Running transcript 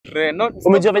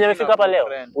Umejua venye amefika hapa leo?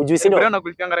 Ujui si ndio? Bro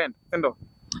nakulipianga rent. Ndio.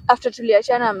 After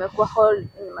tuliachana amekuwa whole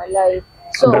in my life.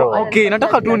 So okay,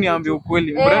 nataka tu niambie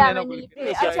ukweli. Brand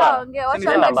anakulipia. Acha ongea, wacha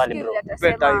nenda mbali bro.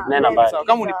 Nenda mbali.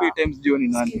 Kama unipe times jioni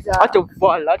nani? Acha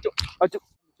ufala, acha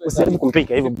usijaribu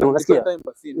kumpika hivyo bro, unasikia?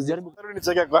 Usijaribu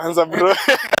nicheke kwanza bro.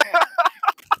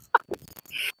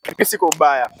 Siko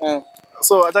ubaya.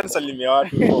 So acha nisalimie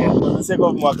watu for sake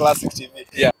of Moha Classic TV.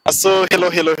 Yeah. So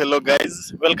hello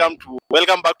guys.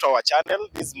 Welcome back to our channel.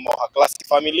 This is Moha Classic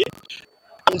family.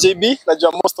 I'm JB.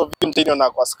 Najua most of you mtaniona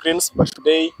kwa screens, but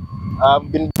today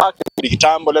I've been back in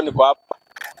kitambo, leo niko hapa.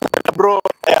 Bro,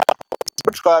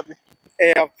 tuko wapi?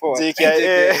 Airport.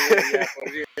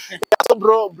 So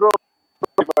bro,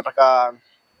 nataka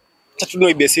tatuno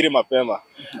ibesiri mapema.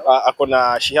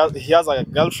 Akona he has a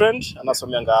girlfriend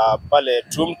anasomeanga pale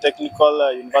TUM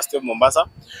Technical University of Mombasa.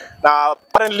 Na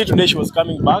apparently today she was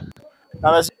coming back.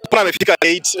 Na amefika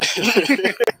 8.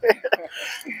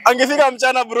 Angefika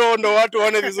mchana bro ndo watu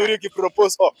waone vizuri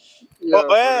ukipropose.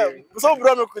 So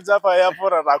bro amekuja hapa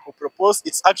airport na kupropose.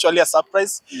 It's actually a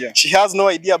surprise. Yeah. She has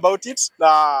no idea about it.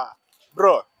 Na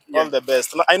bro, all the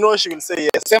best. I know she will say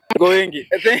yes. Going.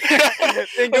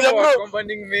 Thank you for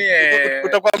accompanying me.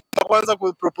 Utakuwa kwanza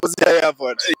kupropose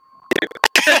airport.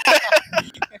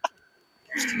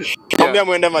 Mwambie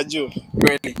muende majuu.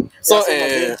 Really. So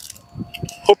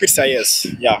hope it's a yes.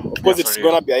 Yeah, of course it's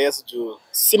gonna be a yes to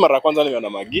si mara kwanza nimeona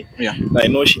Magi. Yeah. I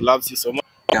know she loves you so much.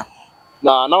 Yeah.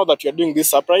 Now that you're doing this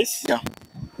surprise. Yeah.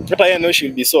 Hata I know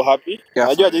she'll be so happy. Yeah.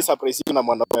 Najua hii surprise hii na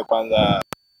mwanaume kwanza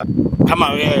kama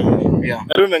wewe. Yeah.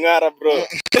 Ndio umeng'ara bro.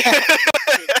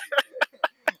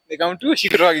 Nikamtu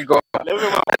shikitoa kigoma.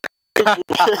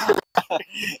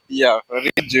 Yeah,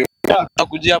 read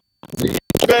nakujia.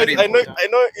 I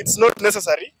know it's not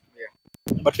necessary. Yeah.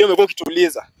 But wewe umekuwa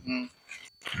ukituuliza.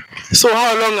 So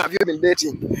how long have you been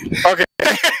dating? Okay.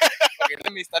 Okay,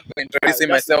 let me start by introducing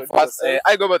myself first.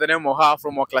 I go by the name Moha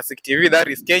from Moha Classic TV. That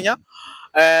is Kenya.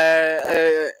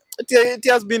 It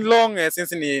has been long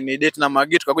since ni date na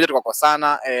Magi, tukakuja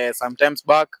tukakosana sometimes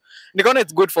back. Nikaona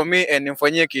it's good for me and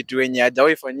nimfanyie kitu yenye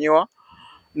hajawahi fanyiwa.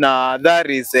 Na that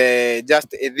is just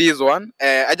this one.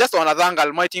 I just want to thank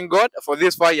Almighty God for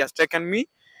this far he has taken me.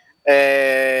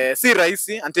 Si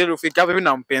rahisi until ufika hivi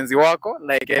na mpenzi wako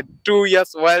like 2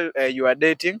 years while you are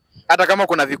dating, hata kama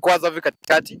kuna vikwazo hivi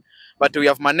katikati, but we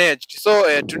have managed.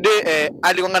 So today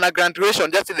alikonga na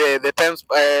graduation just the times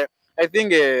I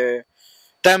think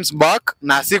times back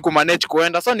na siku manage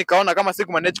kuenda, so nikaona kama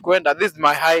siku manage kuenda, this is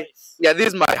my high. Yeah, this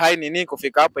is my high nini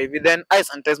kufika hapa hivi, then I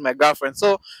sanitize my girlfriend.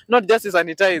 So not just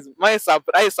sanitize I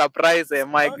surprise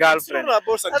my girlfriend. It's not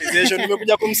about sanitization.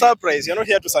 Nimekuja kumsurprise. You're not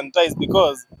here to sanitize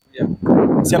because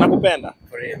si anakupenda.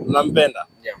 Unampenda.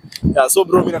 Yeah, so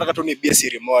bro mimi nataka tu niambie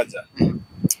siri moja.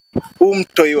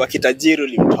 Mtoi wa kitajiri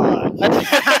ulimtoa.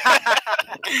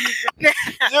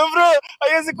 Yo bro,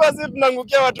 haiwezi kwa sisi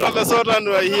tunangukia watu wamesota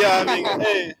ndio here having.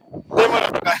 Hey, demo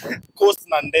nataka coast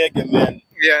na ndege man.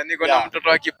 Yeah, niko na mtoto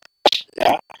wa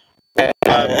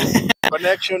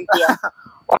connection pia.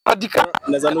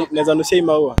 Naweza nusia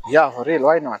maua. Yeah, for real,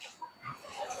 why not?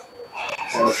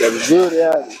 Okay, vizuri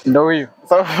ya. Ndio huyu.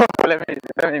 So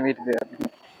let me meet there.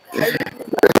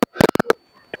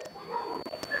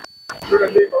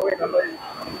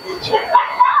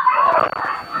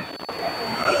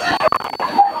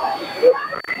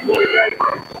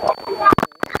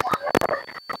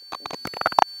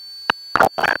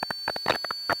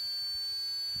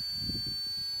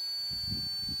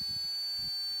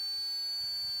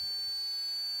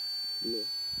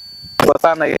 Kwa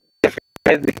sana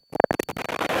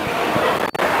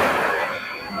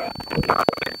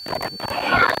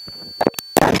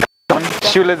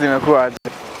shule zimekuwa aje?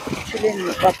 Shule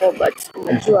ni hapo, but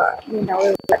unajua mimi na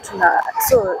wewe tuna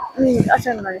so mimi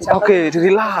acha nimaanisha. Okay,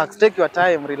 relax, take your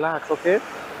time, relax, okay?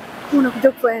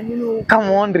 Unakuja kufanya nini? Come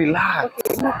on, relax.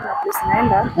 Okay, kuna place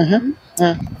naenda.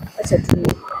 Acha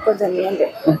tu kwanza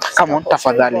niende. Come on,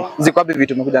 tafadhali. Ziko wapi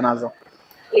vitu umekuja nazo?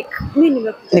 Like mimi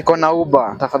nimekuja. Niko na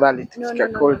Uber, tafadhali.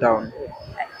 Cool down.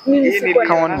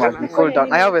 Come on, man, cool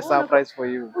down. I have a surprise for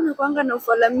you. Unakuanga na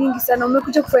ufala mingi sana.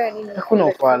 Umekuja kufanya nini? Hakuna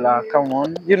ufala, come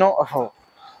on. You know,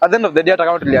 at the end of the day, hata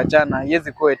kama tuliachana,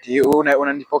 yezi kuwa eti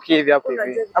unanipokea hivi hapo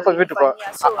hivi. Hapo vitu kwa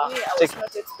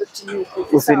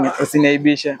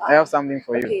usiniaibishe. I have something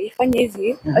for you. Okay, fanya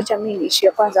hivi, acha mimi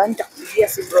niishie kwanza, nitakupigia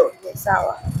si bro.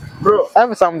 Sawa. Bro, I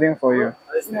have something for you.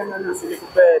 No.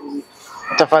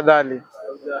 Tafadhali.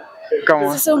 Come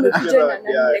on. Sasa umekuja na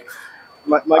nani?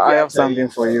 I have something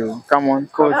for you. Come on,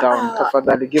 cool down.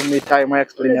 Tafadhali, give me time. I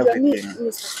explain everything.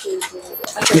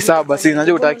 Ni sawa basi,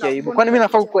 najua utaki aibu. Kwani mimi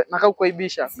nakaa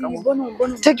kukuaibisha?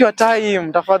 Take your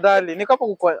time, tafadhali. Niko hapa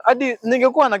kukua. Hadi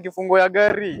ningekuwa na kifungo ya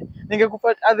gari, ningekupa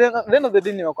at the end of the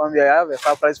day nimekwambia I have a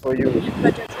surprise for you.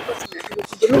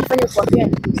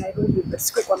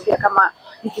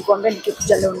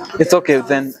 It's okay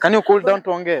then. Can you cool down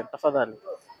tuongee tafadhali?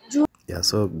 Yeah,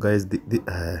 so guys,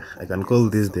 I can call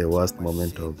this the worst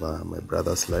moment of my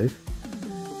brother's life.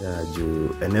 Yeah,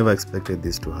 I never expected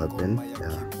this to happen.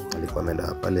 Yeah, alikuwa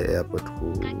ameenda pale airport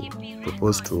ku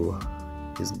propose to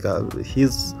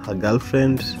her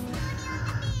girlfriend,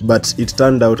 but it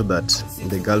turned out that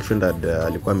the girlfriend had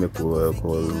alikuwa amecall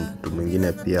mtu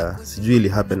mwingine pia. Sijui ili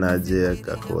happen aje,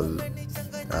 call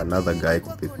another guy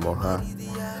to pick Moha.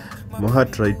 Moha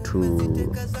tried to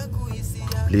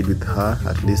plead with her,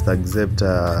 at least accept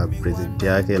present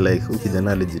yake, like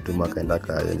ukijana alijituma kaenda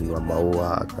kanunua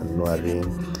maua, akanunua ring,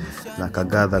 na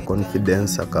kagather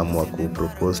confidence akaamua ku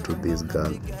propose to this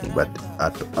girl, but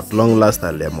at long last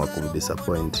aliamua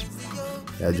kumdisappoint.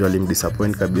 Yajua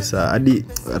alimdisappoint kabisa, hadi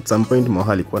at some point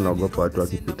Moha alikuwa anaogopa watu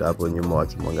wakipita hapo nyuma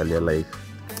wakimwangalia, like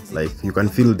you can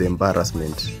feel the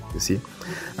embarrassment, you see.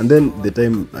 And then the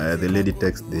time the lady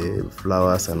takes the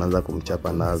flowers anaanza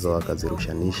kumchapa nazo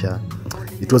akazirushanisha,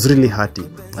 it was really hurting.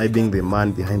 I being the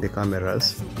man behind the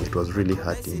cameras, it was really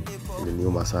hurting.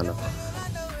 Iliniuma sana.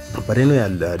 But anyway,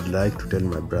 I'd like to tell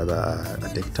my brother,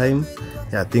 take time.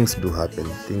 Yeah, things do happen.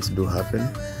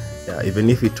 Yeah, even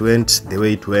if it went the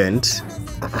way it went,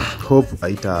 hope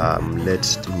aita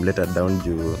let her down.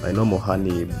 I know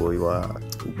Mohani boy wa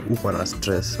uko na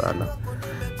stress sana.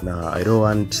 Na I don't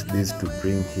want this to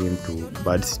bring him to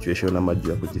bad situation ama juu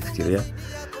ya kujifikiria,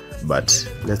 but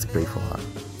let's pray for her.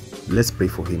 Let's pray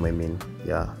for him, I mean.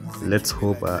 Yeah, let's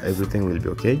hope everything will be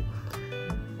okay.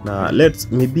 Now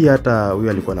maybe hata huyu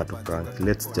alikuwa na prank.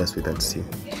 Let's just wait and see.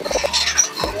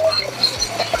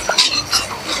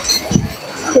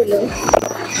 Hello.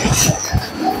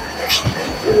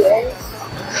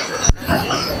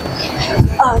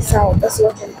 Yes. Sawa, basi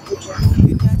wote mkuja.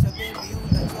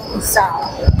 Sawa.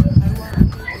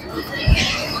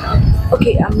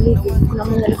 Okay, I'm leaving. Kuna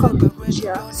mwenye alikuwa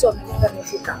mkujia, so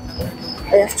amefika.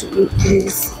 I have to leave,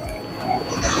 please.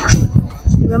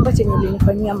 Remember chenye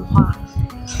ulinifanyia Moha.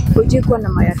 Uje kuwa na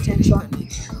my attention.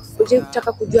 Uje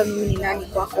kutaka kujua mimi ni nani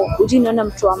kwako. Uje niona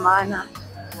mtu wa maana.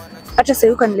 Hata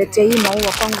sasa ukaniletea hii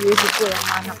maua kwangu hizi kuwa ya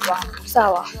maana kwangu.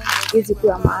 Sawa? Hizi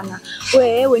kuwa ya maana.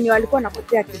 Wewe wenye walikuwa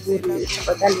nakupea kiburi,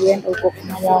 tafadhali uende huko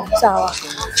kuna wao. Sawa?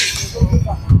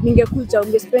 Ningekuja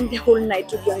ungespend the whole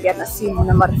night ukiongea na simu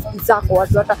na marafiki zako,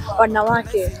 watu hata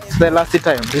wanawake. The last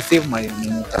time receive my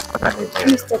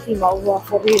Mr. Maua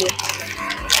for real.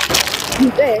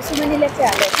 So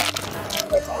umeniletea leo.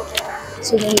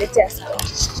 So umeniletea sawa.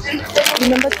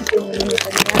 Remember kitu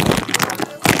nimefanya.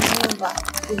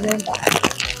 Remember.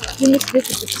 You need to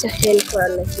get a help for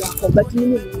life yako, but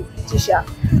mimi nilipitisha.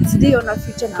 Sidi ona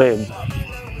future na. Babe.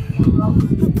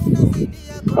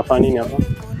 Kafanya nini hapa?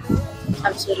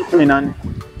 I'm sorry. Ni nani?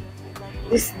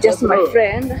 This is just my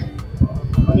friend.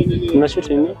 Una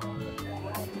shooting nini?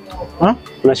 Huh?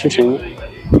 Una shooting nini?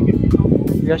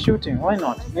 You are shooting, why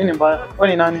not? Nini mbaya? Wewe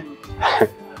ni nani?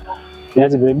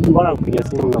 Niaje babe, mbona nakupigia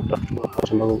simu na kutafuta kwa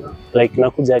sababu like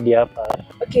nakuja hadi hapa.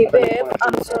 Okay babe,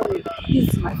 I'm sorry.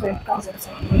 This is my friend cousin.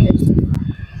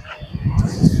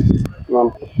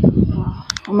 Mom.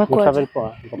 Umekuwa travel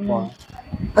poa.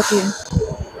 Okay.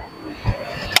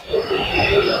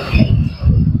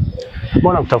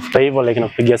 Mbona kutafuta hivyo like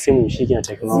nakupigia simu mshiki na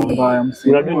teknolojia. Mbaya msiki.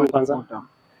 Unadui kwanza?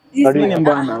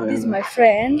 This is my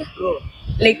friend.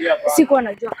 Like sikuwa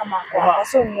najua kama kwa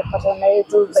so nimepata na yeye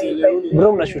tu by.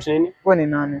 Bro, mna shoot nini? Wewe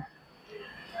ni nani?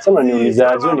 Sema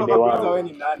niuliza aje ni bewa.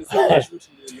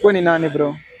 Wewe ni nani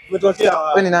bro?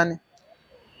 Wewe ni nani?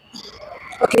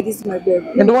 Okay, this is my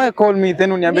baby. And why call me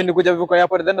then uniambie nikuja vipi kwa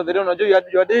hapo at the end of the day unajua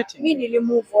you are dating? Mimi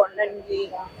nilimove on na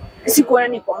sikuwa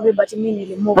nikwambia but mimi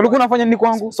nilimove. Ulikuwa unafanya nini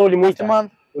kwangu? So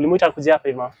ulimuita kuja hapa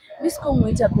hivi. Mimi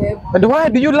sikumuita babe. And why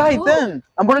do you lie then?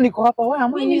 Mbona niko hapa? Why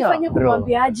am I here? Nilifanya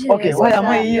kumwambia aje. Okay, why am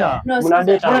I here? Mna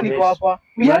date mbona niko hapa?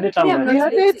 We are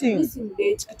dating. Mimi si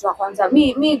date kitu ya kwanza.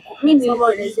 Mimi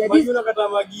nilielezea this unakata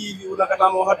magivi, unakata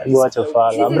Moha. Wacha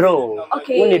fala bro.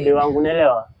 Wewe ni be wangu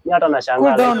unaelewa? Mimi hata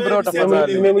nashangaa. Cool down bro,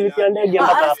 tafadhali. Nimemlipia ndege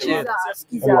mpaka hapa.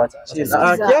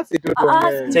 Kiasi tu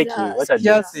tuongee. Cheki, wacha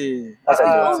kiasi.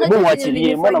 sasa. Mbona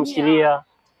mwachilie? Mbona mshikilia?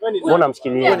 Mbona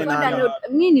mshikilia?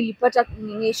 Mimi nilipata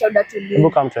nini shoulder to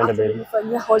Hebu kama tuende baby.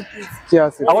 Nifanyia hold this.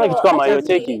 Kiasi. Hakuna kitu kama hiyo,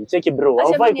 cheki bro.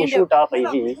 Haufai kushoot hapa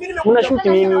hivi. Mna shoot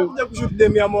nini? Unakuja kushoot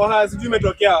dem ya Moha, sijui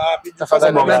imetokea wapi.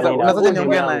 Tafadhali unaweza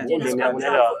niongea naye.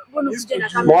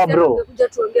 Moha bro. Kuja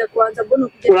tuongee kwanza. Mbona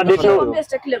Una date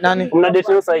naye? Nani? Una date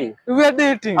naye sasa hivi? We are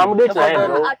dating. Am date naye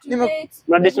bro.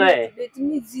 Una date naye?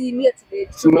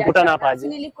 Mmekutana hapa aje?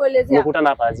 Nilikuelezea. Mmekutana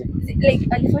hapa aje? Like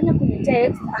alifanya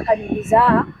kunitext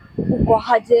akaniuliza uko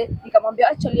aje, nikamwambia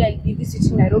actually I'll be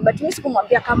visiting Nairobi, but mimi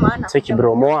sikumwambia kama ana. Cheki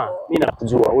bro, Moha, mimi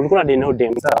nakujua. Ulikuwa na date na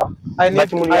dem sawa? I need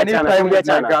time with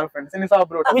my girlfriend. Sini sawa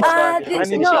bro.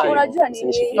 Unajua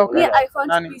nini? Mimi I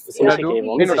found peace.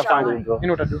 Nini utafanya bro?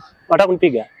 Nini utadu? Unataka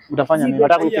kunipiga? Utafanya nini?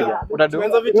 Unataka kunipiga? Utadu?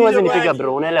 Mimi huwezi nipiga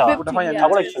bro, unaelewa? Utafanya nini?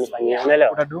 Hakuna kitu nifanyia,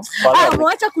 unaelewa? Utadu?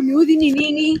 Mwacha kuniudhi ni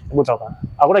nini? Hebu toka.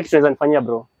 Hakuna kitu naweza nifanyia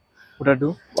bro.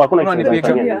 Utadu? Hakuna kitu naweza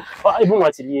nifanyia. Hebu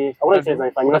mwachilie. Hakuna kitu naweza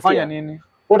nifanyia. Utafanya nini?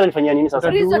 Utanifanyia nini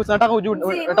sasa? Nataka ujue,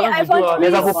 nataka kujua.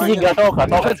 Naweza kupiga, toka.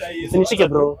 Usinishike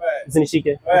bro.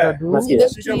 Usinishike.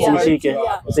 Nasikia.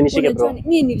 Usinishike bro.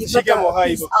 Mimi nilipata Moha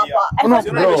hivyo hapa.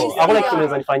 Bro, hakuna kitu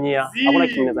naweza nifanyia. Hakuna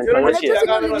kitu naweza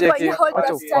nifanyia.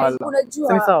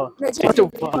 Unajua. Ni sawa.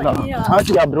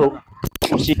 Acha bro.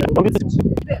 Usimshike.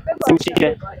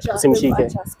 Usimshike.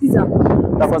 Sikiza.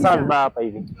 Takuwa sana vibaya hapa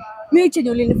hivi. Mimi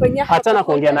chenye ulinifanyia hapa. Achana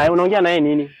kuongea naye. Unaongea naye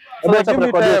nini? Hebu acha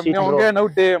kurekodi shit bro. Niongee na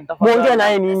udem. Muongea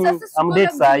naye nini? Am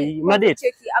date sahi. Una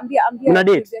date? Ambia. Una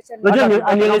date? Unajua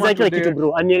anieleza kila kitu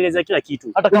bro. Anieleza kila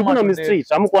kitu. Hata kama kuna mstreet,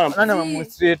 hamkuwa nani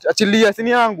mstreet. Achilia sini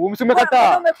yangu.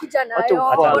 Msimekataa. Umekuja nayo.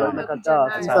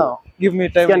 Sawa. Give me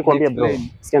time. Sikia nikwambie bro.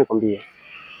 Sikia nikwambie.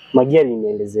 Magari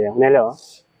nimeelezea. Unaelewa?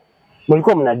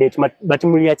 Mlikuwa mna date but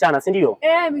mliachana, si ndio?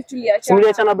 Mimi tuliachana.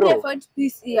 Mliachana bro.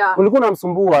 Ulikuwa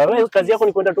unamsumbua. Wewe kazi yako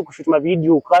ni kwenda tu kushoot ma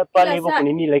video pale hivyo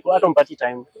kunini like hata umpati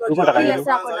time. Ulikuwa unataka nini?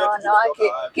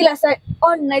 Kila saa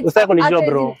on night. Usitaki kunijua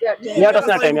bro. Ni hata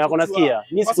sina time yako nasikia.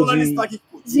 Mimi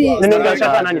sikujui.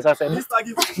 Ninaongea nani sasa?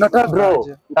 Nataka bro.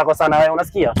 Nitakosana wewe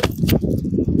unasikia?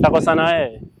 Nitakosana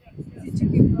wewe.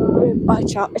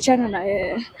 Achana na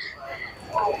yeye.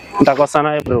 Nitakosana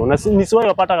wewe bro. Na nisiwahi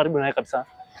wapata karibu naye kabisa.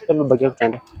 Hebu baki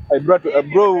kutenda.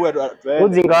 Bro,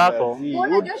 ujinga wako.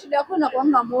 Unajua shida yako na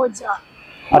kwanga moja.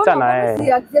 Acha na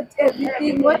yeye.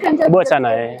 Acha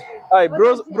na yeye. Hai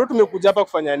bro tumekuja hapa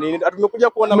kufanya nini? Tumekuja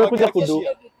kuona tumekuja kudu.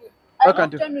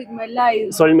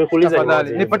 So nimekuuliza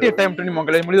tafadhali. Nipatie time tu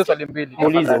nimwangalie, muulize swali mbili.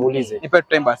 Muulize. Nipe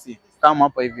time basi. Kama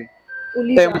hapa hivi.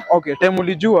 Time, okay, time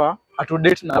ulijua atu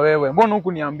date na wewe. Mbona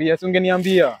huku niambia? Si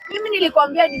ungeniambia. Mimi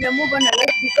nilikwambia nimemove on na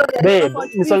life because babe,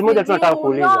 ni swali moja tu nataka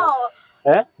kuuliza.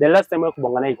 The last time wewe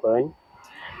kubongana iko wapi?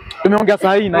 Tumeongea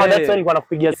saa hii na yeye. That's why nilikuwa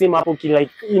nakupigia simu hapo like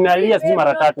inalia sijui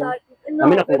mara tatu. Na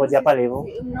mimi nakungojea pale hivyo.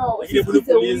 Ile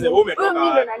kuulize wewe umetoka. Wewe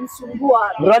mimi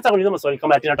unanisumbua. Bro, acha kuuliza maswali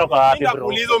kama ati natoka wapi bro.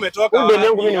 Nakuuliza umetoka wapi? Ndio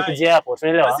yangu mimi nikujia hapo,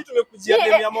 tunaelewa? Sisi tumekujia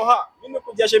dem ya Moha. Mimi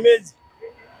nimekujia shemeji.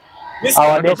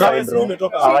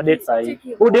 Hawadate sahi.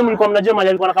 Huyu dem mlikuwa mnajua mali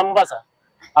alikuwa anakaa Mombasa?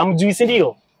 Amjui si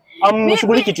ndio?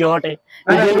 Amshughuliki kitu yote.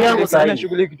 Ndio yangu sahi.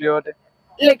 Shughuliki kitu yote.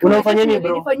 Like unafanya nini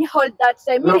bro? Nilifanya hold that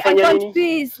time. Unafanya nini?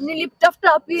 Peace.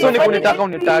 Nilitafuta peace. So nikunitaka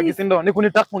unitagi, si ndio?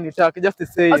 Nikunitaka unitagi, just to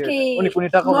say.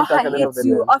 Nikunitaka unitagi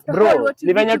bro.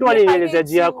 Nifanya tu alielezea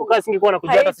jia yako. Kama singekuwa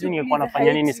nakuja hata sisi ningekuwa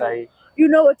nafanya nini sahi? You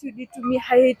know what you did to me. I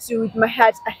hate you with my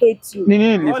heart. I hate you.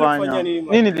 Nini nilifanya?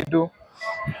 Nini nilidu?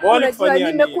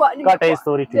 Kata hii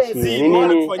story tuchini.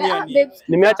 Nini?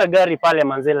 Nimeacha gari pale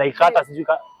manze like hata sijui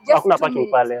hakuna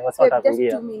parking pale. Wasi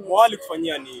watakuingia. Wali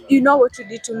kufanyia nini? You know what you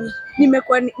did to me.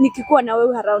 Nimekuwa nikikuwa na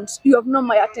wewe around. You have no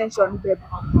my attention, babe.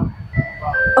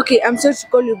 Okay, I'm sorry to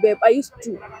call you babe. I used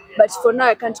to, but for now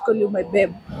I can't call you my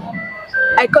babe.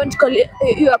 I can't call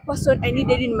you a person I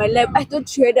needed in my life. I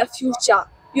thought you had a future.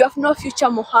 You have no future,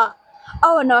 Moha.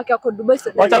 Au wanawake wako Dubai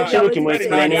sasa. Wacha kushiriki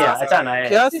kimwexplainia, acha na yeye.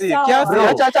 Kiasi,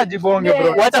 acha jibonge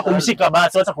bro. Wacha kumshika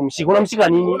basi, wacha kumshika. Unamshika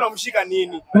nini? Unamshika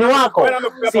nini? Ni wako.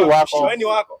 Si wako. Wewe ni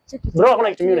wako. Bro, hakuna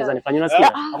kitu mimi naweza nifanyia,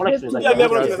 unasikia? Hakuna kitu naweza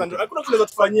nifanyia. Hakuna kitu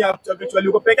tufanyia actually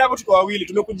uko peke yako tuko wawili.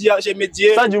 Tumekujia shemeji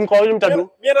yetu. Sasa juu mko wawili mtadu.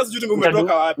 Mimi hata sijui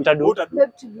umetoka wapi. Utadu.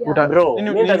 Bro,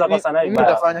 mimi nitaweza kwa sana hivi.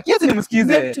 Nitafanya. Kiasi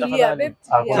nimsikize tafadhali.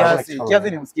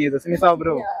 Kiasi nimsikize. Si ni sawa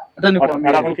bro? Hata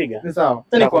nikwambie. Ni sawa.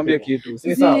 Hata nikwambie kitu. Si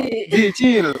ni sawa?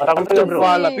 Chill. Atakwambia bro.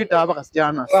 Wala pita hapa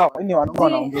kasichana. Sawa, hii ni wanaume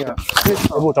wanaongea.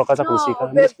 Hebu utakaza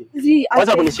kunishika.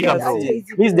 Wacha kunishika bro.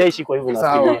 Mimi sidaishi kwa hivyo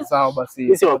nasikia. Sawa basi.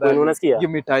 Mimi si wako unasikia?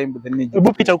 Give me time with the need.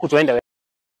 Hebu pita huku tuende.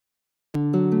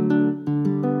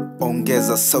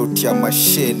 Ongeza sauti ya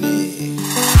mashini.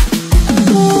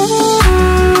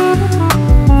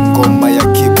 Ngoma ya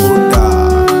Kibuda.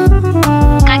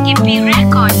 Kakipi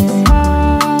record.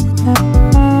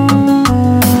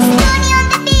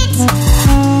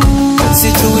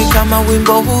 Sijui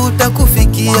wimbo huu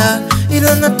utakufikia,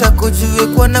 ila nataka ujue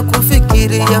kwa na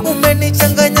kufikiria.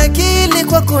 Umenichanganya akili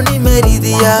kwako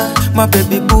nimeridhia, my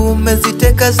baby boo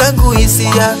umeziteka zangu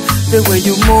hisia. The way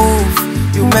you move,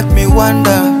 you make me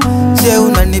wonder, je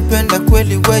unanipenda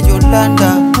kweli we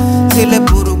Yolanda? Zile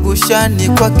burugushani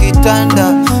kwa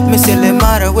kitanda, misele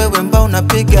mara wewe mbao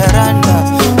unapiga randa.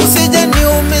 Usije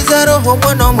niumiza roho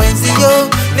mwana mwenzio,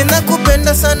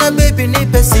 ninakupenda sana baby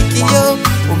nipe sikio.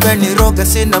 Umeniroga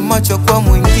sina macho kwa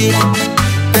mwingine,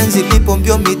 penzi lipo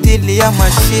mbio mithili ya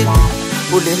mashine.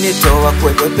 Ulinitoa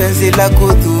kwenye penzi la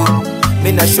kudhuru,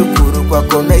 mina shukuru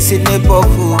kwako naisi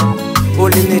nipofu.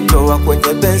 Ulinitoa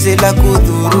kwenye penzi la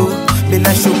kudhuru,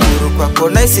 mina shukuru kwako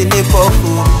naisi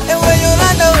nipofu. Ewe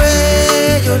Yolanda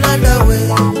we, Yolanda we,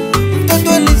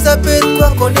 mtoto Elizabeth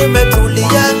kwako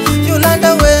nimetulia.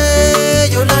 Yolanda we,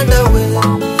 Yolanda we,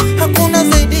 hakuna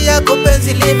zaidi yako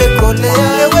penzi limekolea.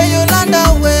 Ewe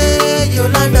Yolanda we,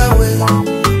 Yolanda we,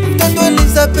 mtoto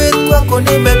Elizabeth kwako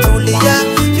nimetulia.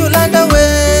 Yolanda we,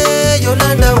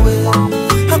 Yolanda we,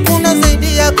 hakuna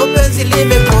zaidi yako penzi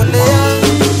limekolea.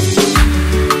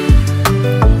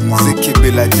 Muziki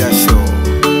bila jasho,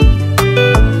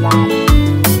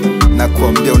 na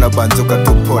kuambia unabanzuka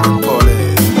tu pole pole.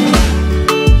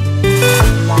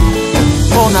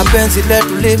 Ona penzi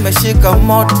letu limeshika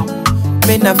moto,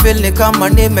 mina feel kama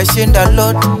nimeshinda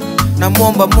lot.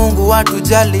 Namuomba Mungu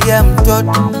watujalie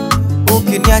mtoto,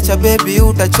 ukiniacha baby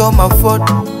utachoma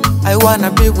photo. I wanna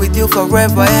be with you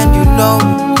forever and you know.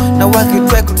 Na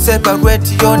wakitry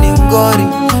kutuseparate yoni ngori,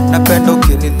 napenda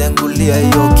ukininengulia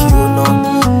hiyo kiuno.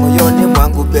 Moyoni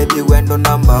mwangu baby wendo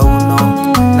namba uno,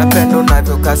 napenda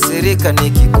unavyokasirika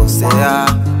nikikosea.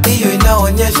 Hiyo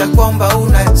inaonyesha kwamba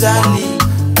unajali,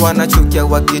 wanachukia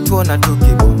wakituona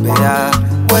tukigombea.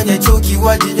 Wenye chuki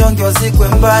wajinyonge wazikwe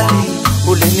mbali.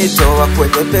 Ulinitoa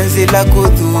kwenye penzi la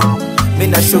kudhuru,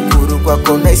 mina shukuru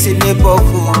kwako naisi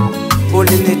nipofu.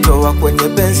 Ulinitoa kwenye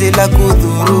penzi la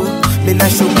kudhuru, mina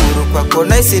shukuru kwako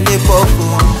naisi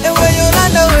nipofu. Ewe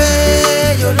Yolanda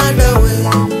we, Yolanda we,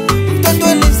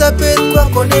 mtoto Elizabeth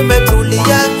kwako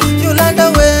nimetulia. Yolanda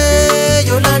we,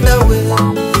 Yolanda we,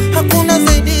 hakuna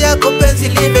zaidi yako penzi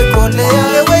limekolea.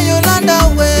 Ewe Yolanda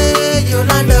we,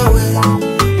 Yolanda we,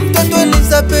 mtoto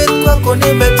Elizabeth kwako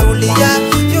nimetulia.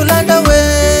 Yolanda we,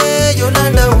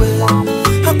 Yolanda we,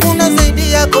 hakuna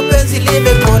zaidi yako penzi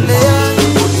limekolea.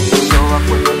 Ulinitoa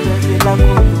kwenye penzi la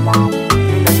kudhuru,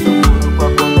 mina shukuru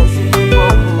kwako naisi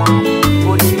nipofu.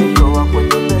 Ulinitoa kwenye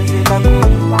penzi la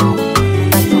kudhuru,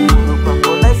 mina shukuru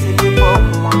kwako naisi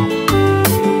nipofu.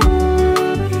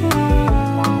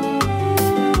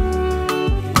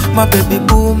 My baby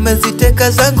boo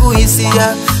umeziteka zangu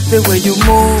hisia. The way you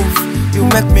move, you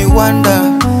make me wonder,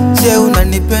 je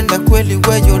unanipenda kweli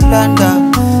we Yolanda?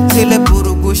 Zile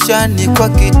burugushani kwa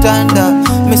kitanda,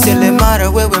 misele mara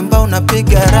wewe mbao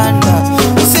unapiga randa.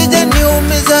 Usije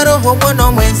niumiza roho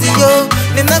mwana mwenzio,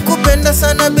 ninakupenda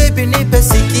sana baby nipe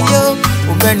sikio.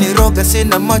 Umeniroga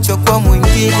sina macho kwa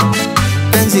mwingine,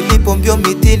 penzi lipo mbio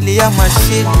mithili ya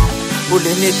mashine.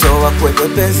 Ulinitoa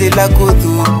kwenye penzi la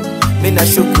kudhuru, mina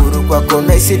shukuru kwako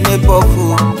naisi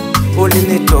nipofu.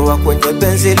 Ulinitoa kwenye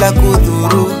penzi la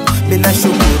kudhuru, mina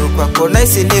shukuru kwako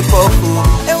naisi nipofu.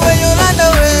 Ewe Yolanda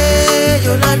we,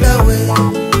 Yolanda we,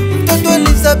 mtoto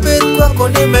Elizabeth kwako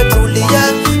nimetulia.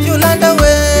 Yolanda we,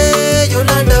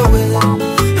 Yolanda we,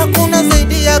 hakuna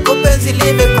zaidi yako penzi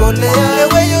limekolea.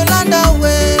 Ewe Yolanda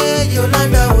we,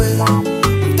 Yolanda we,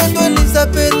 mtoto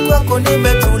Elizabeth kwako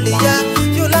nimetulia.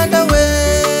 Yolanda we,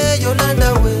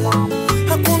 Yolanda we,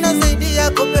 hakuna zaidi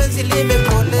yako penzi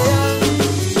limekolea.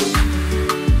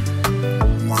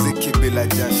 Muziki bila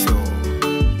jasho,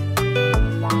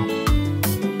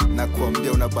 na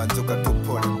kuambia unabanzuka tu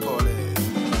pole pole.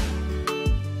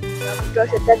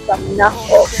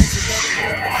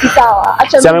 Sawa,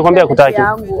 acha Si amekwambia kutaki.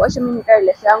 Acha mimi nikae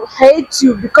life yangu. Hate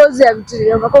you because ya vitu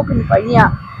umekuwa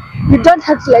kunifanyia. You don't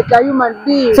act like a human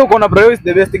being. So kuna bro is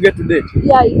the best guy to date.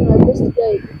 Yeah, you know best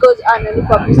guy because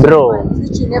analikuwa busy. Bro,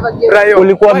 which you never gave. Rayo,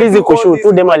 ulikuwa busy kushoot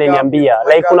tu, dem aliniambia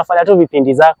like unafanya tu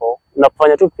vipindi zako,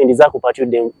 unafanya tu vipindi zako kwa tu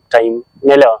dem time.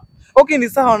 Unaelewa? Okay, ni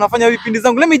sawa unafanya vipindi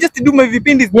zangu. Let me just do my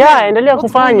vipindi. Yeah, endelea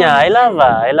kufanya. I love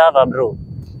her bro.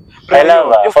 I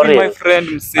love her for real. My friend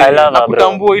msee. I love her, bro.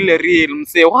 Nakutambua ile real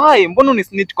msee. Why? Mbona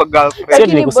unisnitch kwa girlfriend? Sio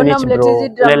ni kusnitch bro.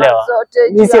 Unaelewa?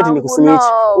 Ni sio ni kusnitch.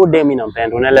 Udem mimi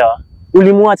nampenda, unaelewa?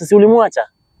 Ulimwacha, si ulimwacha?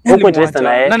 Uko interested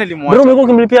na yeye. Nani alimwacha? Bro, umekuwa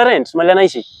ukimlipia rent, mali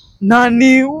anaishi.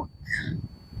 Nani?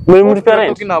 Umemlipia rent?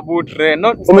 Talking about rent.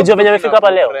 Umejua venye amefika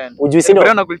hapa leo? Ujui si ndio?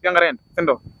 Bro, nakulipia rent.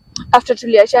 Ndio. After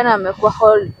tuliachana amekuwa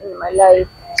whole in my life.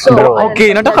 So Bro,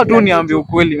 okay, nataka tu niambie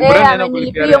ukweli. Mbona naenda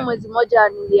kulipia nilipia mwezi mmoja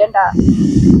nilienda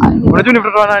Unajua ni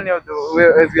mtoto wa nani as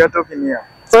we are talking here?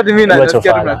 So mimi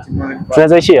nasikia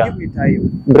tunaweza ishia.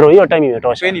 Bro, hiyo time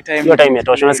imetosha. Hiyo time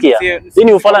imetosha. Unasikia? Hii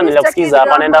ni ufala nilikusikiza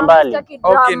hapa, naenda mbali.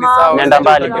 Okay, ni sawa. Naenda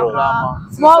mbali bro.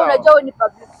 Moha, unajua wewe ni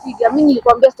public figure. Mimi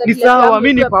nilikwambia sitaki. Ni sawa,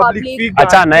 mimi ni public figure.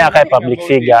 Achana naye akae public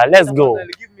figure. Let's go.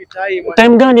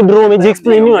 Time gani bro?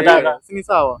 Umejiexplain nini unataka? Si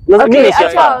sawa. Mimi ni Acha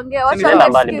shaka. ongea, wacha Nenda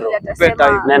mbali bro.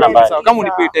 Nenda mbali. Kama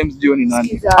unipe times jioni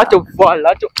nani? Acha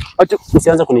ufala, acha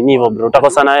Usianze kunini hivyo bro.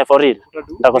 Utakosana naye for real.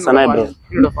 Utakosana naye bro.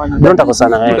 Bro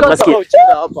utakosana naye. Unasikia?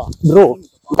 Bro,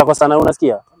 utakosana naye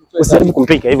unasikia? Usijaribu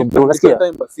kumpiga hivyo bro, unasikia?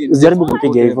 Usijaribu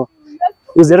kumpiga hivyo.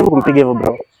 Usijaribu kumpiga hivyo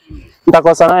bro.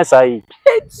 Utakosana naye saa hii.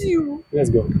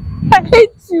 Let's go.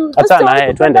 Achana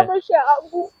naye, twende.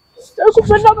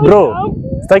 Bro,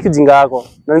 sitaki ujinga wako.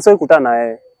 Na nisoi kutana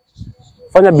naye.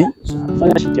 Fanya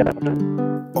shit yako.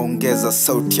 Ongeza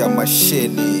sauti ya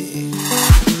mashini.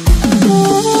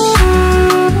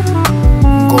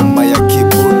 Ngoma ya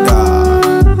kibuda.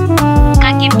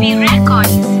 Kakipi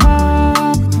Records.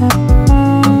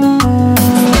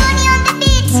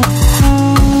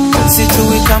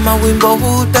 Sijui kama wimbo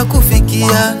huu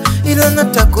utakufikia, ila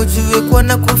nataka ujue kwa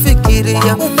na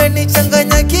kufikiria.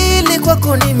 Umenichanganya akili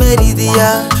kwako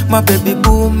nimeridhia. My baby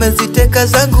boo, umeziteka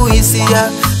zangu hisia.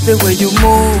 The way you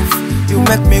move, you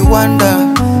make me wonder.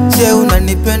 Je,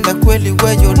 unanipenda kweli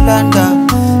we Yolanda?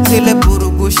 Zile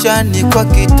burugushani kwa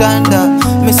kitanda,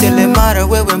 misele mara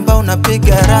wewe mbao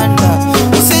unapiga randa.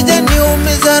 Usije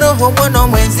niumiza roho mwana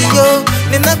mwenzio,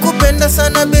 ninakupenda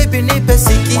sana baby nipe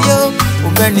sikio.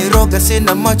 Umeniroga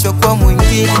sina macho kwa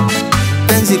mwingine,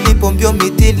 penzi lipo mbio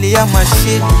mithili ya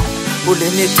mashine.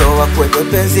 Ulinitoa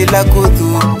kwenye penzi la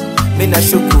kudhuru, mina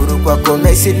shukuru kwako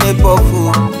naisi nipo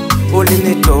huru.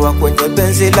 Ulinitoa kwenye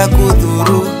penzi la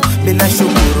kudhuru, mina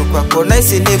shukuru kwako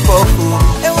naisi nipo huru.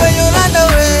 Ewe Yolanda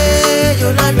we,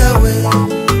 Yolanda we,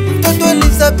 mtoto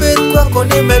Elizabeth kwako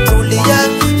nimetulia.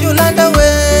 Yolanda we,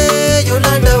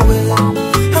 Yolanda we,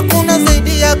 hakuna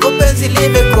zaidi yako penzi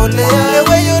limekolea.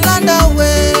 Ewe Yolanda we,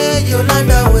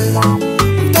 Yolanda we,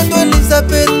 mtoto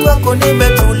Elizabeth kwako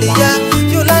nimetulia.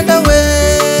 Yolanda we,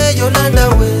 Yolanda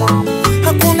we,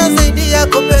 hakuna zaidi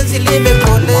yako penzi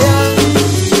limekolea.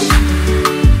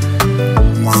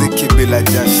 Mziki bila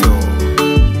jasho,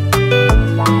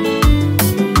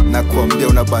 na kuambia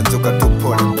unabanzuka tu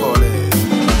pole pole.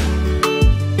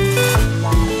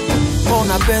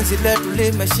 Mbona penzi letu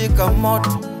limeshika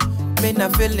moto, mina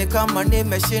feel ni kama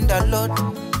nimeshinda lot.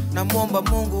 Namuomba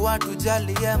Mungu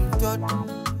atujalie mtoto,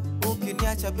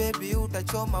 ukiniacha baby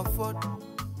utachoma foto.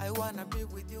 I wanna be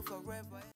with you forever.